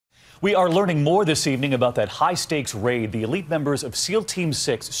We are learning more this evening about that high-stakes raid, the elite members of SEAL Team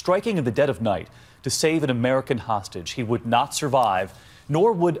 6 striking in the dead of night to save an American hostage. He would not survive,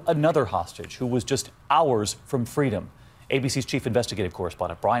 nor would another hostage who was just hours from freedom. ABC's chief investigative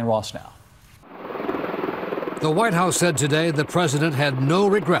correspondent Brian Ross now. The White House said today the president had no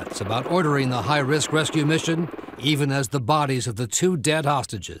regrets about ordering the high-risk rescue mission, even as the bodies of the two dead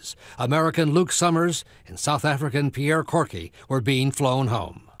hostages, American Luke Summers and South African Pierre Corky, were being flown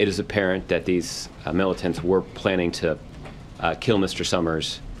home. It is apparent that these militants were planning to kill Mr.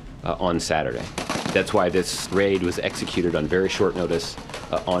 Summers on Saturday. That's why this raid was executed on very short notice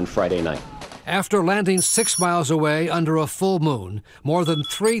on Friday night. After landing 6 miles away under a full moon, more than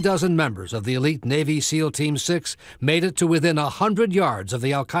 36 members of the elite Navy SEAL Team 6 made it to within 100 yards of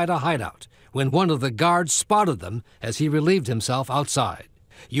the al-Qaeda hideout when one of the guards spotted them as he relieved himself outside.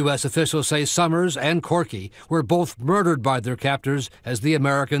 U.S. officials say Summers and Corky were both murdered by their captors as the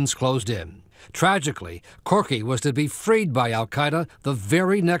Americans closed in. Tragically, Corky was to be freed by al-Qaeda the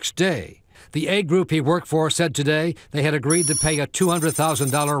very next day. The aid group he worked for said today they had agreed to pay a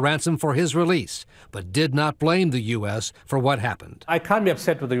 $200,000 ransom for his release, but did not blame the U.S. for what happened. I can't be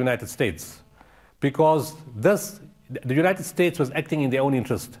upset with the United States because the United States was acting in their own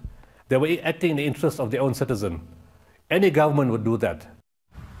interest. They were acting in the interest of their own citizen. Any government would do that.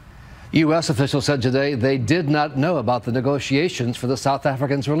 U.S. officials said today they did not know about the negotiations for the South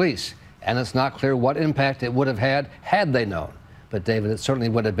Africans' release, and it's not clear what impact it would have had they known. But, David, it certainly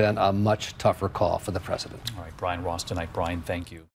would have been a much tougher call for the president. All right, Brian Ross tonight. Brian, thank you.